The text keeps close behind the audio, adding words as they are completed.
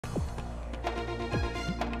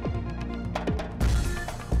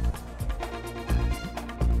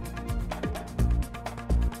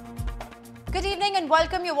good evening and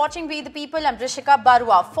welcome. You're watching We the People. I'm Rishika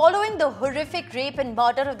Barua. Following the horrific rape and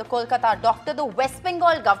murder of the Kolkata doctor, the West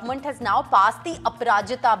Bengal government has now passed the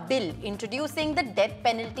Aparajita Bill, introducing the death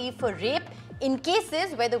penalty for rape in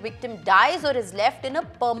cases where the victim dies or is left in a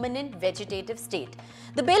permanent vegetative state.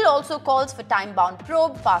 The bill also calls for time-bound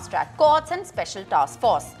probe, fast-track courts and special task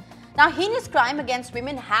force. Now, heinous crime against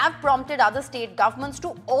women have prompted other state governments to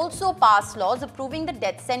also pass laws approving the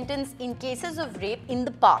death sentence in cases of rape in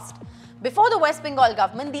the past. Before the West Bengal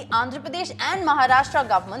government, the Andhra Pradesh and Maharashtra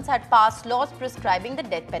governments had passed laws prescribing the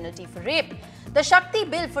death penalty for rape. The Shakti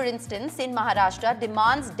Bill, for instance, in Maharashtra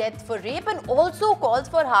demands death for rape and also calls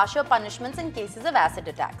for harsher punishments in cases of acid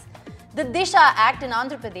attacks. The Disha Act in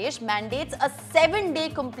Andhra Pradesh mandates a 7-day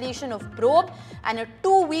completion of probe and a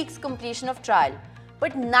 2 weeks completion of trial.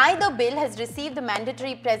 But neither bill has received the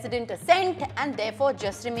mandatory precedent assent and therefore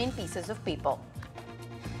just remain pieces of paper.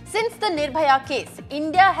 Since the Nirbhaya case,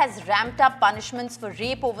 India has ramped up punishments for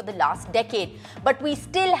rape over the last decade, but we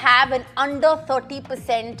still have an under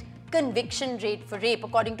 30% conviction rate for rape.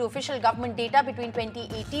 According to official government data between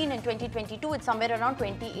 2018 and 2022, it's somewhere around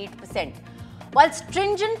 28%. While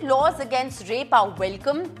stringent laws against rape are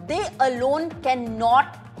welcome, they alone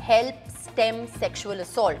cannot help stem sexual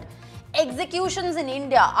assault. Executions in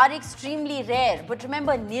India are extremely rare, but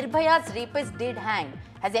remember, Nirbhaya's rapist did hang.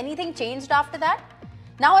 Has anything changed after that?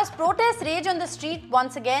 Now, as protests rage on the street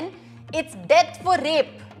once again, it's death for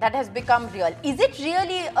rape that has become real. Is it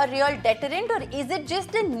really a real deterrent, or is it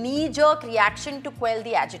just a knee-jerk reaction to quell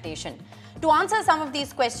the agitation? To answer some of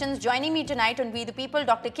these questions, joining me tonight on We the People,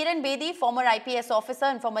 Dr. Kiran Bedi, former IPS officer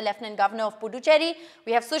and former Lieutenant Governor of Puducherry.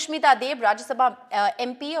 We have Sushmita Deb, Rajya Sabha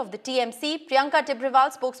MP of the TMC, Priyanka Tibrewal,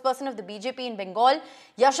 spokesperson of the BJP in Bengal,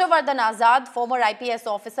 Yashovardhan Azad, former IPS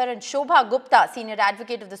officer, and Shobha Gupta, senior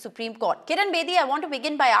advocate of the Supreme Court. Kiran Bedi, I want to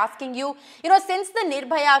begin by asking you, since the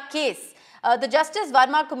Nirbhaya case, the Justice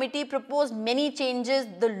Verma Committee proposed many changes.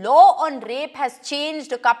 The law on rape has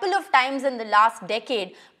changed a couple of times in the last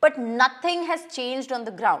decade, but nothing has changed on the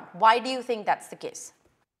ground. Why do you think that's the case?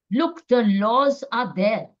 Look, the laws are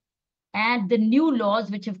there, and the new laws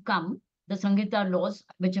which have come, the Sanghita laws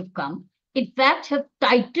which have come, in fact, have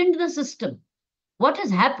tightened the system. What has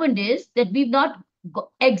happened is that we've not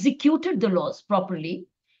executed the laws properly,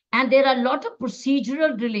 and there are a lot of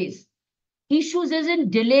procedural delays. Issues is in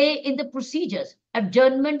delay in the procedures.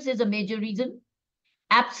 Adjournments is a major reason.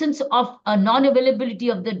 Absence of non-availability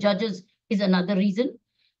of the judges is another reason.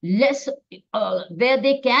 Less where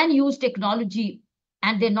they can use technology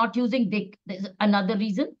and they're not using, there's another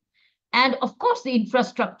reason. And of course, the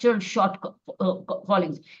infrastructural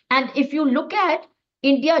shortfallings. And if you look at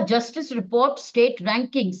India Justice Report state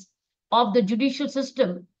rankings of the judicial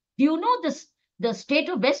system, do you know this? The state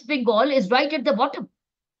of West Bengal is right at the bottom.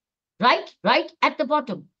 Right at the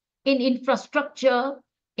bottom, in infrastructure,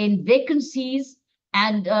 in vacancies,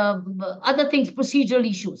 and other things, procedural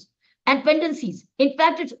issues and pendencies. In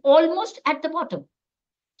fact, it's almost at the bottom.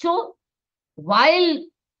 So while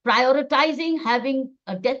prioritizing having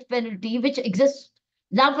a death penalty, which exists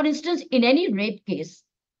now, for instance, in any rape case,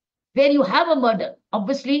 where you have a murder,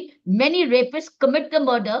 obviously, many rapists commit the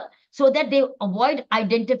murder so that they avoid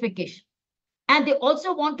identification. And they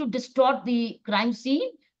also want to distort the crime scene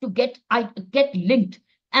to get linked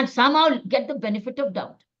and somehow get the benefit of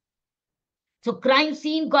doubt. So crime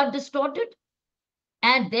scene got distorted,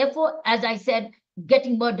 and therefore, as I said,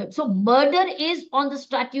 getting murdered. So murder is on the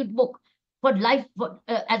statute book for life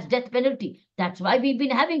as death penalty. That's why we've been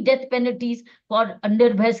having death penalties for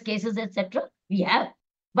Nirbhaya's cases, etc. We have.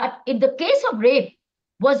 But in the case of rape,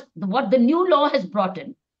 what the new law has brought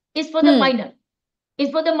in is for the minor.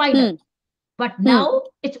 But now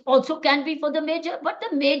it also can be for the major, but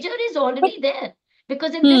the major is already there.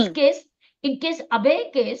 Because in this case, in case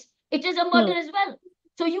Abhay case, it is a murder as well.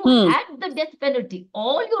 So you had the death penalty.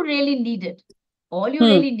 All you really needed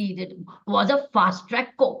was a fast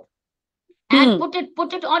track court. And put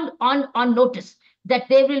it on notice that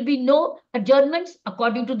there will be no adjournments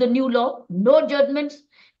according to the new law, no adjournments.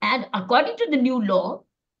 And according to the new law,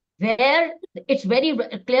 where it's very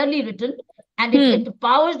clearly written, and it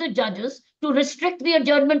empowers the judges to restrict the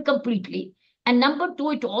adjournment completely. And number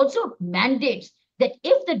two, it also mandates that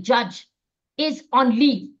if the judge is on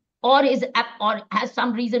leave or has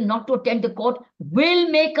some reason not to attend the court, will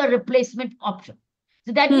make a replacement option.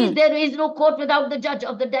 So that means there is no court without the judge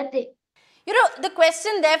of the death day. The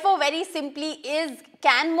question therefore very simply is,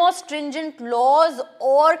 can more stringent laws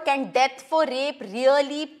or can death for rape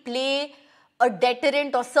really play a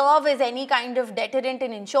deterrent or serve as any kind of deterrent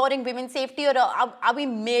in ensuring women's safety, or are we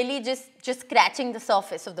merely just scratching the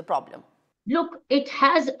surface of the problem? Look, it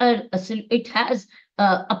has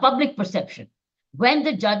a public perception. When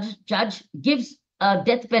the judge gives a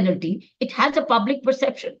death penalty, it has a public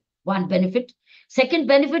perception. One benefit. Second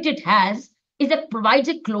benefit it has is that provides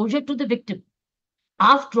a closure to the victim.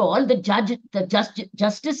 After all,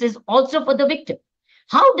 justice is also for the victim.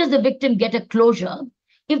 How does the victim get a closure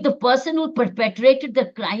if the person who perpetrated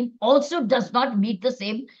the crime also does not meet the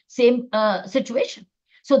same situation?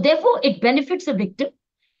 So therefore, it benefits the victim.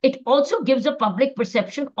 It also gives a public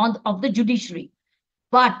perception of the judiciary.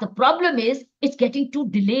 But the problem is it's getting too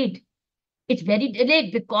delayed. It's very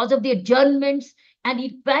delayed because of the adjournments. And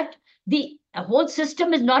in fact, the whole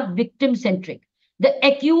system is not victim centric. The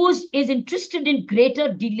accused is interested in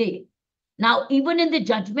greater delay. Now, even in the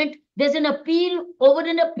judgment, there's an appeal over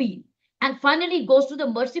an appeal. And finally, it goes to the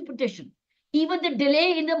mercy petition. Even the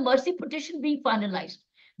delay in the mercy petition being finalized.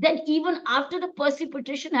 Then, even after the mercy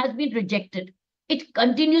petition has been rejected, it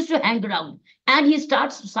continues to hang around. And he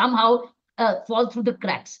starts to somehow fall through the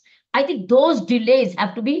cracks. I think those delays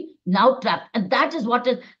have to be now trapped. And that is what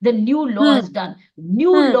the new law has done.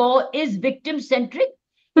 New law is victim centric.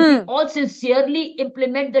 If we all sincerely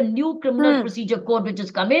implement the new criminal procedure code which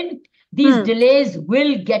has come in, these delays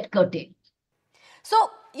will get curtailed. So,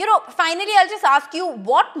 finally, I'll just ask you,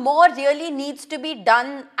 what more really needs to be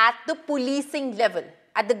done at the policing level,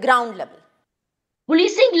 at the ground level?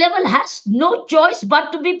 Policing level has no choice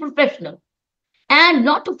but to be professional and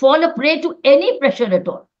not to fall a prey to any pressure at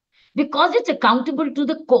all, because it's accountable to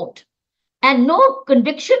the court. And no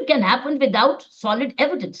conviction can happen without solid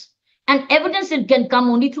evidence. And evidence can come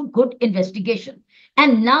only through good investigation.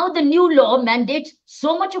 And now the new law mandates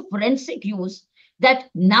so much of forensic use that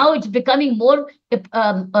now it's becoming more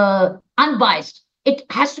unbiased. It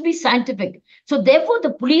has to be scientific. So therefore,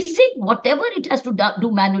 the policing, whatever it has to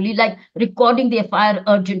do manually, like recording the FIR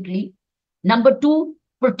urgently. Number two,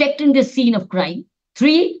 protecting the scene of crime.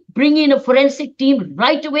 Three, bring in a forensic team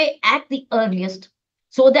right away at the earliest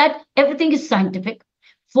so that everything is scientific.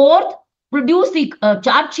 Fourth, produce the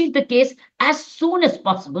charge sheet, the case as soon as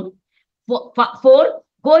possible. Four,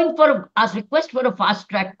 going for a request for a fast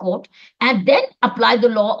track court and then apply the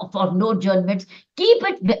law for no adjournments. Keep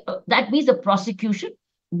it, that means the prosecution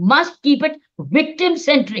must keep it victim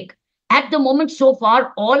centric. At the moment, so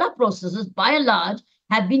far, all our processes by and large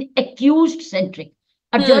have been accused centric.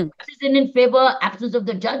 Adjournment is in favor, absence of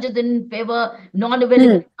the judge is in favor,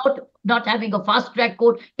 non-available, not having a fast track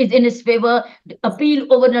court is in its favor,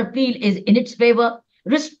 appeal over an appeal is in its favor.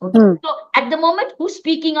 So at the moment, who's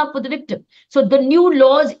speaking up for the victim? So the new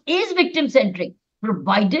laws is victim centric,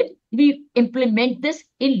 provided we implement this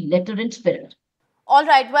in letter and spirit. All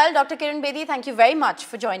right. Well, Dr. Kiran Bedi, thank you very much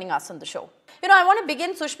for joining us on the show. I want to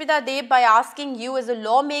begin, Sushmita Deb, by asking you as a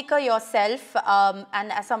lawmaker yourself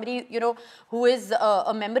and as somebody, who is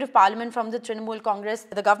a member of parliament from the Trinamool Congress,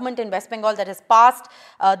 the government in West Bengal that has passed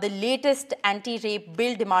the latest anti-rape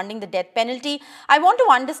bill demanding the death penalty. I want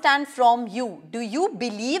to understand from you, do you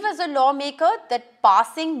believe as a lawmaker that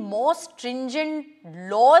passing more stringent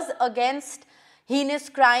laws against heinous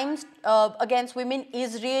crimes against women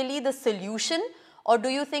is really the solution? Or do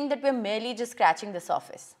you think that we're merely just scratching the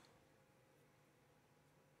surface?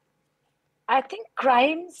 I think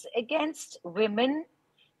crimes against women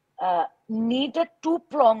need a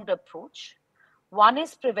two-pronged approach. One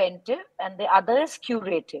is preventive and the other is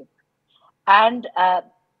curative. And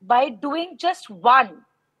by doing just one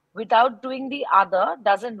without doing the other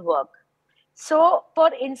doesn't work. So,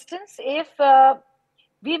 for instance, if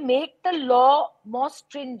we make the law more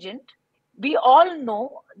stringent, we all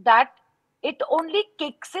know that it only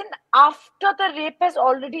kicks in after the rape has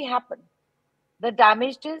already happened. The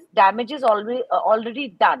damage is already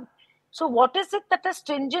done. So what is it that a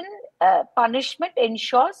stringent punishment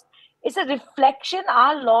ensures? It's a reflection.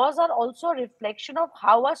 Our laws are also a reflection of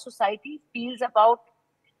how our society feels about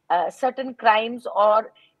certain crimes,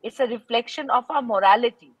 or it's a reflection of our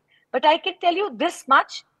morality. But I can tell you this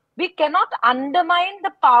much, we cannot undermine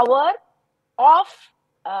the power of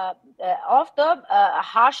the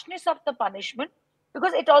harshness of the punishment,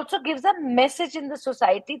 because it also gives a message in the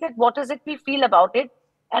society that what is it we feel about it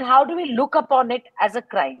and how do we look upon it as a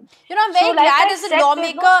crime. I'm very glad as a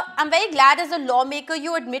lawmaker, I'm very glad as a lawmaker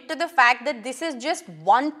you admit to the fact that this is just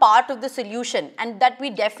one part of the solution and that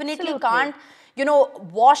we definitely can't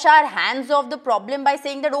wash our hands off the problem by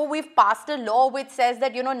saying that, oh, we've passed a law which says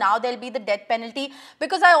that, now there'll be the death penalty.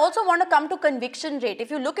 Because I also want to come to conviction rate. If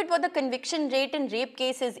you look at what the conviction rate in rape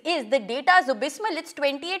cases is, the data is abysmal. It's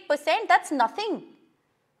 28%. That's nothing.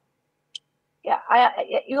 Yeah,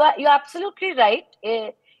 you're absolutely right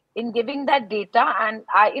in giving that data. And,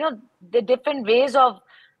 the different ways of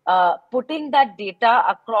putting that data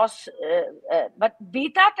across. But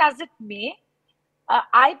be that as it may,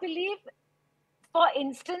 I believe, for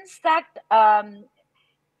instance, that I'm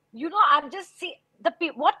just see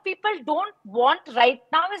what people don't want right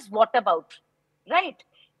now is what about, right?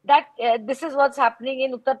 That this is what's happening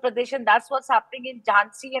in Uttar Pradesh and that's what's happening in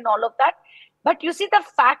Jhansi and all of that. But you see, the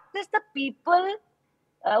fact is the people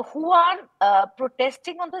who are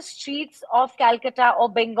protesting on the streets of Calcutta or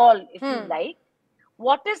Bengal, if you like,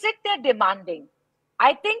 what is it they're demanding?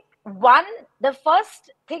 I think the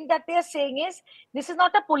first thing that they're saying is this is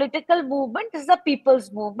not a political movement, this is a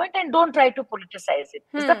people's movement, and don't try to politicize it.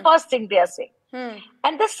 It's the first thing they are saying.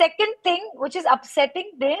 And the second thing which is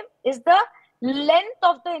upsetting them is the length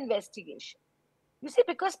of the investigation. You see,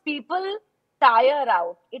 because people tire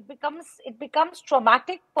out, it becomes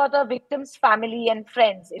traumatic for the victim's family and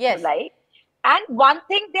friends, if you like. And one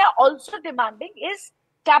thing they are also demanding is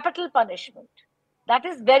capital punishment. That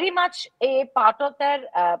is very much a part of their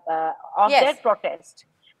their protest.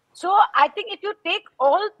 So I think if you take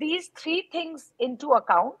all these three things into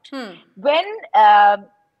account, when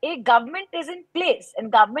a government is in place,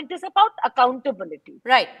 and government is about accountability.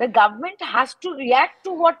 Right. The government has to react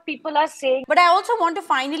to what people are saying. But I also want to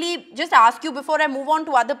finally just ask you, before I move on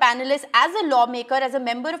to other panelists, as a lawmaker, as a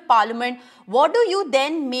member of parliament, what do you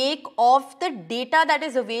then make of the data that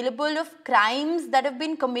is available of crimes that have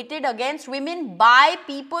been committed against women by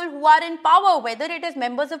people who are in power, whether it is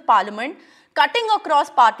members of parliament cutting across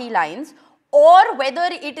party lines, or whether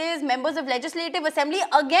it is members of legislative assembly,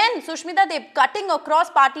 again, Sushmita, they're cutting across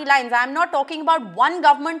party lines. I'm not talking about one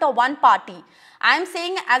government or one party. I'm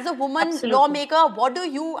saying, as a woman lawmaker, how do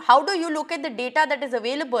you look at the data that is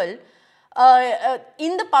available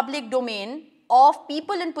in the public domain of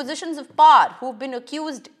people in positions of power who've been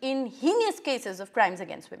accused in heinous cases of crimes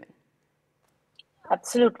against women?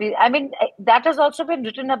 Absolutely. I mean, that has also been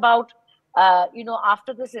written about,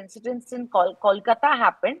 after this incident in Kolkata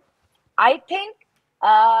happened. I think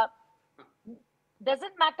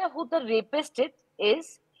doesn't matter who the rapist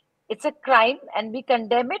is, it's a crime and we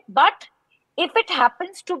condemn it. But if it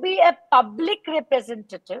happens to be a public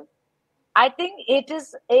representative, I think it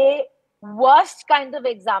is a worst kind of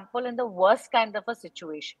example and the worst kind of a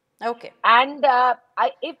situation. Okay. And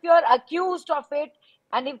if you're accused of it,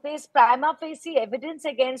 and if there's prima facie evidence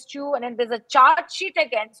against you, and then there's a charge sheet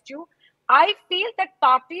against you, I feel that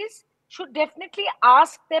parties should definitely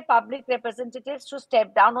ask their public representatives to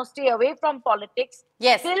step down or stay away from politics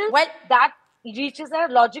till that reaches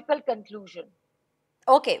a logical conclusion.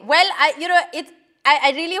 Okay, well,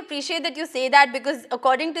 I really appreciate that you say that, because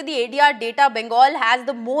according to the ADR data, Bengal has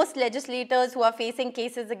the most legislators who are facing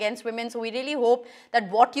cases against women. So we really hope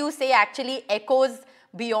that what you say actually echoes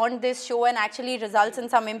beyond this show and actually results in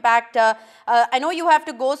some impact. I know you have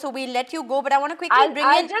to go, so we'll let you go, but I want to quickly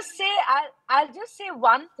I'll just say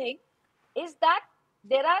one thing, is that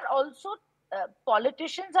there are also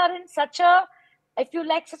politicians are in such a, if you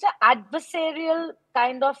like, such an adversarial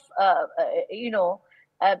kind of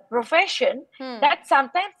profession that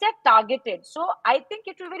sometimes they're targeted. So I think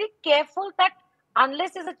you have to be very careful that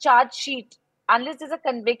unless there's a charge sheet, unless there's a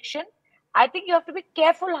conviction, I think you have to be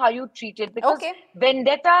careful how you treat it, because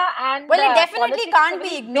vendetta and it definitely can't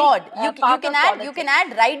be ignored. You can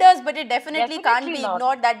add riders, but it definitely can't be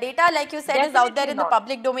ignored. That data, like you said, is out there in the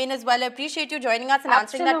public domain as well. I appreciate you joining us and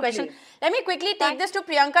answering that question. Let me quickly take this to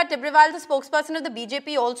Priyanka Tibrewal, the spokesperson of the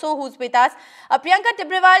BJP, also, who's with us. Priyanka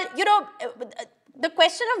Tibrewal, the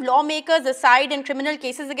question of lawmakers aside and criminal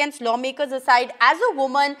cases against lawmakers aside, as a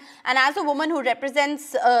woman and as a woman who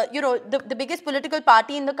represents, the biggest political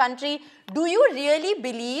party in the country, do you really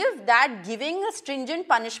believe that giving a stringent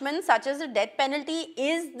punishment such as the death penalty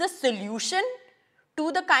is the solution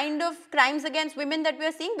to the kind of crimes against women that we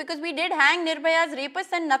are seeing? Because we did hang Nirbhaya's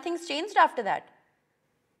rapists and nothing's changed after that.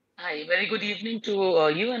 Hi, very good evening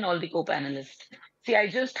to you and all the co-panelists. See, I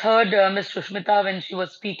just heard Ms. Sushmita when she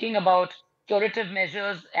was speaking about curative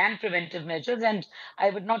measures and preventive measures, and I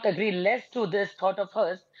would not agree less to this thought of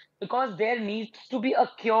hers, because there needs to be a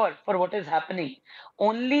cure for what is happening.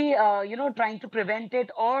 Only trying to prevent it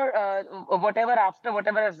or whatever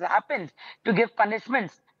has happened to give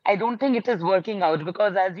punishments, I don't think it is working out,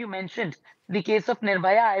 because as you mentioned the case of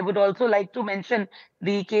Nirbhaya, I would also like to mention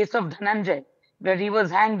the case of Dhananjay, where he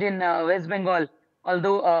was hanged in West Bengal,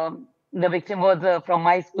 although the victim was from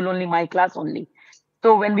my school only, my class only.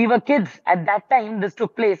 So when we were kids, at that time, this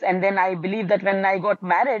took place. And then I believe that when I got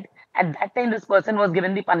married, at that time, this person was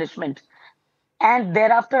given the punishment. And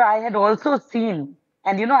thereafter, I had also seen,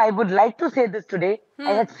 and I would like to say this today,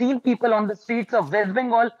 I had seen people on the streets of West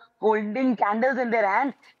Bengal holding candles in their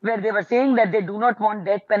hand, where they were saying that they do not want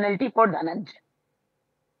death penalty for Dhananjay.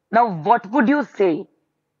 Now, what would you say?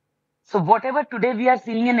 So whatever today we are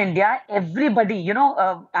seeing in India, everybody,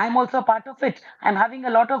 I'm also a part of it. I'm having a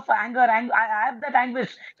lot of anger. I have that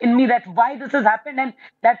anguish in me that why this has happened and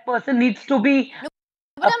that person needs to be No,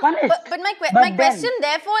 but, punished. but my But question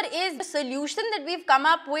then, therefore is the solution that we've come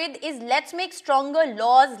up with is let's make stronger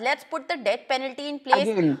laws, let's put the death penalty in place.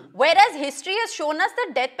 again, Whereas history has shown us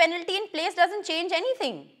that death penalty in place doesn't change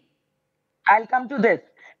anything. I'll come to this.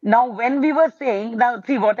 Now, when we were saying, now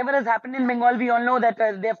see, whatever has happened in Bengal, we all know that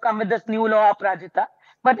they've come with this new law, Aparajita.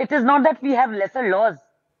 But it is not that we have lesser laws.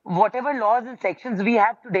 Whatever laws and sections we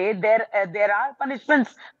have today, there are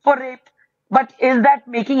punishments for rape. But is that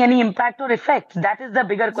making any impact or effect? That is the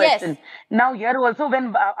bigger Yes. question. Now, here also,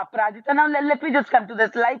 when Aparajita, now let me just come to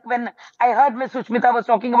this. Like when I heard Ms. Sushmita was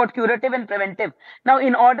talking about curative and preventive. Now,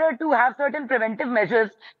 in order to have certain preventive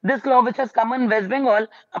measures, this law which has come in West Bengal,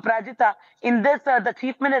 Aparajita, in this, the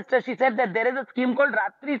chief minister, she said that there is a scheme called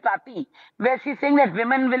Ratri Sati, where she's saying that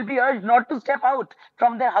women will be urged not to step out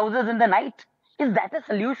from their houses in the night. Is that a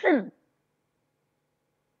solution?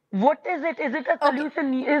 What is it? Is it a Okay.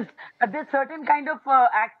 solution? Is there certain kind of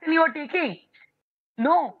action you are taking?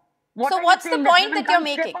 No. What So are you what's the saying that point women that you're can't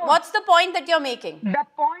step making? out? What's the point that you're making? The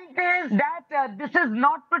point is that this is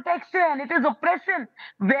not protection, it is oppression.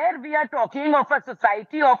 Where we are talking of a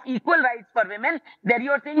society of equal rights for women, there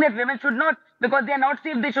you are saying that women should not, because they are not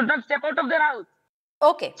safe, they should not step out of their house.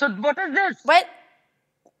 Okay. So what is this?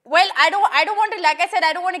 Well, I don't want to, like I said,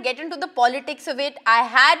 I don't want to get into the politics of it. I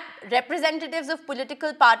had representatives of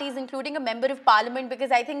political parties, including a member of parliament, because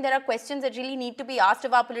I think there are questions that really need to be asked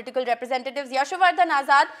of our political representatives. Yashovardhan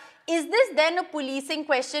Azad, is this then a policing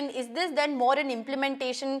question? Is this then more an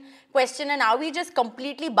implementation question? And are we just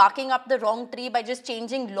completely barking up the wrong tree by just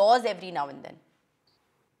changing laws every now and then?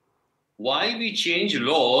 Why we change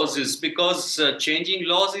laws is because changing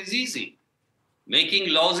laws is easy. Making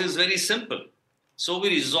laws is very simple. So we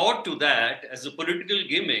resort to that as a political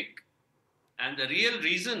gimmick. And the real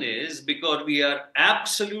reason is because we are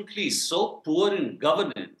absolutely so poor in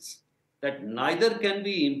governance that neither can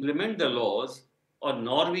we implement the laws or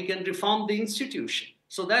nor we can reform the institution.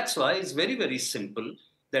 So that's why it's very, very simple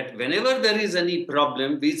that whenever there is any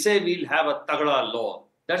problem, we say we'll have a Tagda law.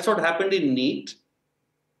 That's what happened in NEET,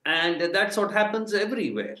 and that's what happens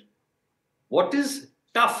everywhere. What is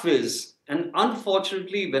tough is, and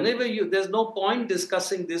unfortunately, whenever there's no point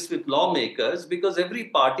discussing this with lawmakers because every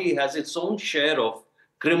party has its own share of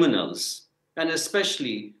criminals, and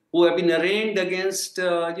especially who have been arraigned against,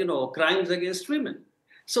 crimes against women.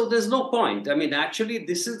 So there's no point. I mean, actually,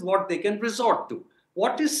 this is what they can resort to.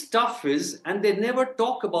 What is tough is, and they never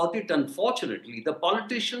talk about it, unfortunately, the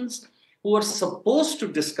politicians who are supposed to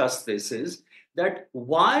discuss this is that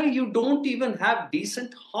why you don't even have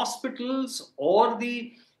decent hospitals or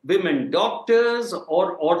the women doctors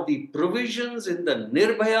or the provisions in the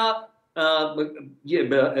Nirbhaya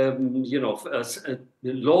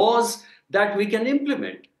laws that we can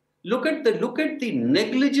implement. Look at the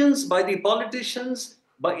negligence by the politicians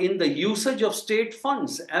in the usage of state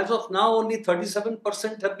funds. As of now, only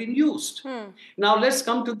 37% have been used. Now let's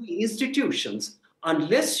come to the institutions.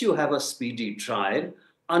 Unless you have a speedy trial,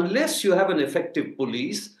 unless you have an effective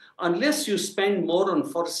police, unless you spend more on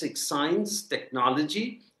forensic science,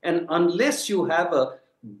 technology, and unless you have a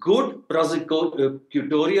good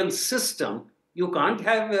prosecutorial system, you can't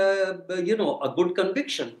have a good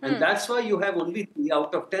conviction. And that's why you have only 3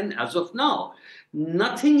 out of 10 as of now.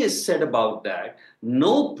 Nothing is said about that.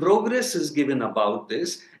 No progress is given about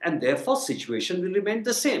this, and therefore situation will remain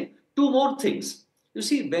the same. Two more things. You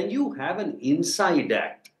see, when you have an inside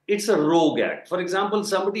act, it's a rogue act. For example,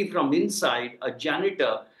 somebody from inside, a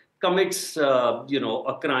janitor, commits, a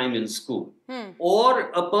crime in school,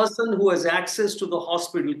 or a person who has access to the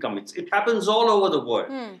hospital commits. It happens all over the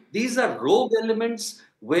world. These are rogue elements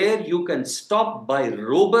where you can stop by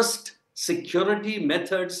robust security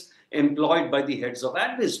methods employed by the heads of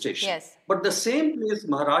administration. Yes. But the same place,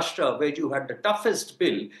 Maharashtra, where you had the toughest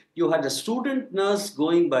bill, you had a student nurse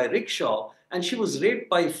going by rickshaw, and she was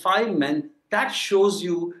raped by 5 men. That shows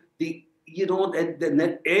you the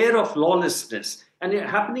air of lawlessness, and it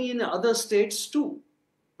happening in other states too.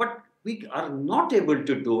 But we are not able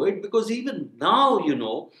to do it because even now,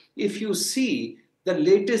 if you see the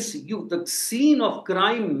latest, the scene of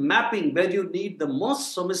crime mapping where you need the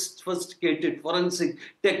most sophisticated forensic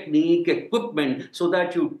technique, equipment, so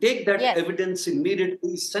that you take that evidence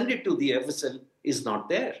immediately, send it to the FSL, is not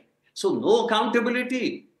there. So no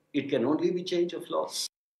accountability. It can only be change of laws.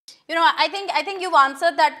 You know, I think you've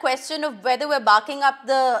answered that question of whether we're barking up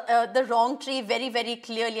the wrong tree very, very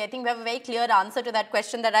clearly. I think we have a very clear answer to that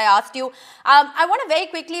question that I asked you. I want to very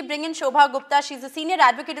quickly bring in Shobha Gupta. She's a senior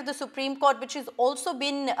advocate of the Supreme Court, which has also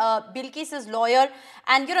been Bilkis's lawyer.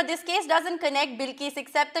 And, you know, this case doesn't connect Bilkis,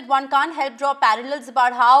 except that one can't help draw parallels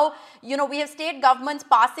about how, you know, we have state governments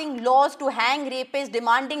passing laws to hang rapists,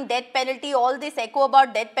 demanding death penalty, all this echo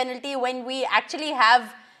about death penalty when we actually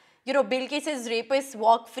have, you know, Bilkis's rapists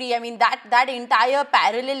walk free. I mean, that entire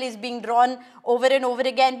parallel is being drawn over and over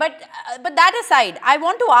again. But that aside, I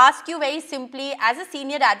want to ask you very simply, as a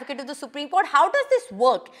senior advocate of the Supreme Court, how does this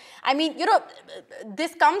work? I mean, you know,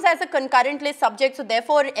 this comes as a concurrent list subject, so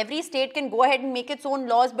therefore every state can go ahead and make its own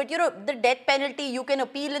laws. But, you know, the death penalty, you can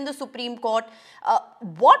appeal in the Supreme Court.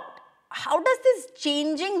 How does this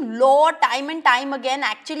changing law time and time again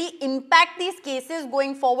actually impact these cases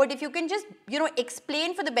going forward? If you can just, you know,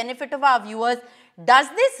 explain for the benefit of our viewers, does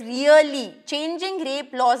this really, changing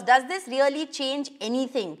rape laws, does this really change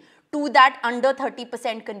anything to that under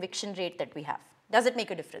 30% conviction rate that we have? Does it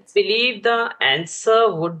make a difference? I believe the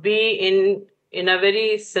answer would be in a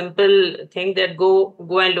very simple thing, that go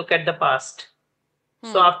and look at the past.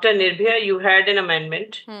 So after Nirbhaya, you had an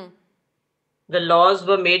amendment. The laws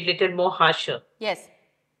were made little more harsher. Yes.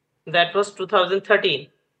 That was 2013,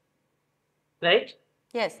 right?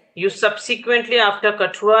 Yes. You subsequently, after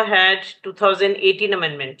Kathua, had 2018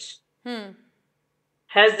 amendments.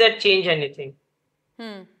 Has that changed anything?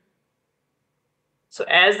 So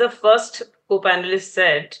as the first co-panelist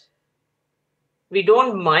said, we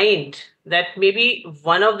don't mind that maybe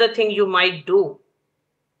one of the things you might do,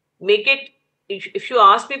 make it, if you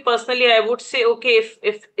ask me personally, I would say, okay,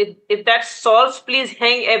 if that solves, please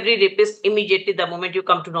hang every rapist immediately the moment you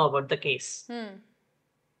come to know about the case.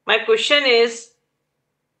 My question is,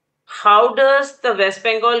 how does the West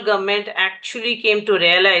Bengal government actually came to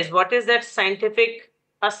realize what is that scientific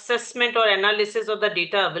assessment or analysis of the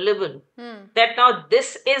data available? That now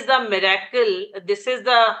this is the miracle, this is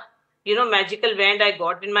the, you know, magical wand I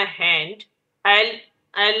got in my hand.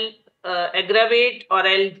 I'll aggravate, or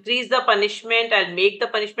I'll increase the punishment, I'll make the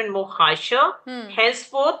punishment more harsher.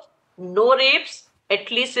 Henceforth, no rapes, at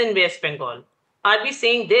least in West Bengal. Are we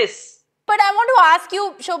saying this? But I want to ask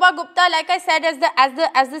you, Shobha Gupta, like I said,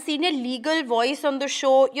 as the senior legal voice on the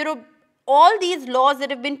show, you know, all these laws that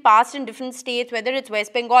have been passed in different states, whether it's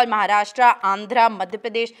West Bengal, Maharashtra, Andhra, Madhya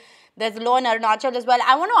Pradesh, there's a law in Arunachal as well.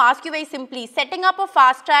 I want to ask you very simply, setting up a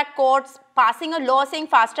fast-track courts, passing a law saying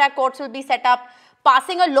fast-track courts will be set up,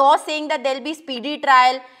 passing a law saying that there will be speedy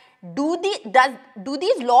trial, do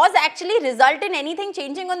these laws actually result in anything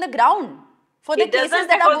changing on the ground for the cases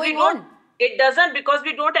that are going on? It doesn't, because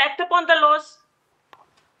we don't act upon the laws.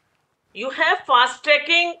 You have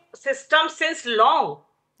fast-tracking system since long.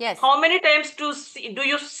 Yes. How many times do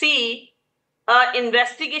you see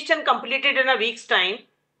investigation completed in a week's time,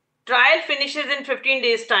 trial finishes in 15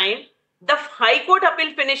 days' time, the High Court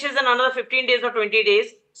appeal finishes in another 15 days or 20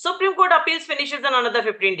 days, Supreme Court appeals finishes in another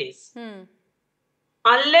 15 days.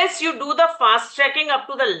 Unless you do the fast tracking up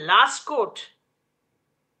to the last court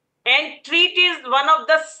and treat it as one of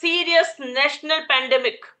the serious national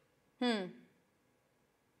pandemic,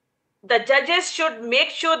 the judges should make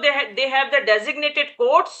sure they have the designated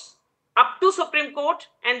courts up to Supreme Court,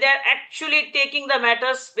 and they're actually taking the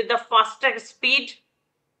matters with the fast track speed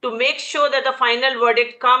to make sure that the final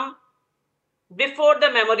verdict come before the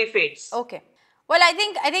memory fades. Okay. Well, I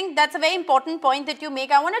think that's a very important point that you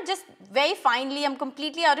make. I want to just very finally, I'm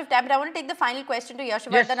completely out of time, but I want to take the final question to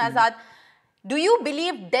Yashvardhan Azad. Do you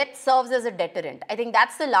believe death serves as a deterrent? I think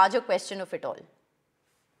that's the larger question of it all.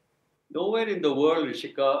 Nowhere in the world,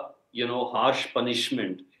 Rishika, you know, harsh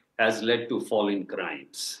punishment has led to falling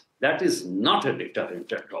crimes. That is not a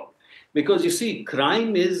deterrent at all. Because you see,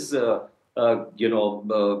 crime is, done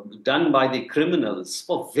by the criminals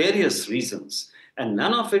for various reasons. And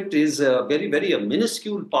none of it is a very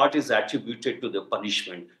minuscule part is attributed to the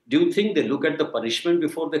punishment. Do you think they look at the punishment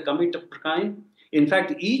before they commit a crime? In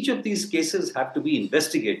fact, each of these cases have to be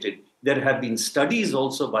investigated. There have been studies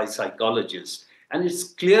also by psychologists, and it's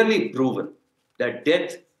clearly proven that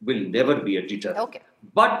death will never be a deterrent. Okay.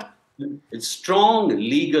 But a strong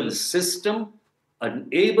legal system, an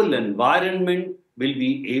able environment will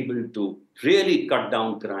be able to really cut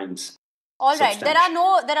down crimes. All right. There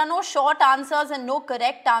are no short answers and no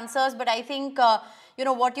correct answers, but I think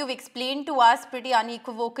what you've explained to us pretty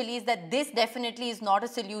unequivocally is that this definitely is not a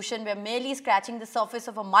solution. We're merely scratching the surface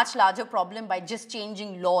of a much larger problem by just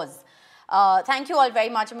changing laws. Thank you all very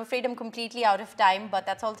much. I'm afraid I'm completely out of time, but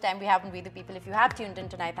that's all the time we have on We the People. If you have tuned in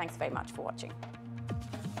tonight, thanks very much for watching.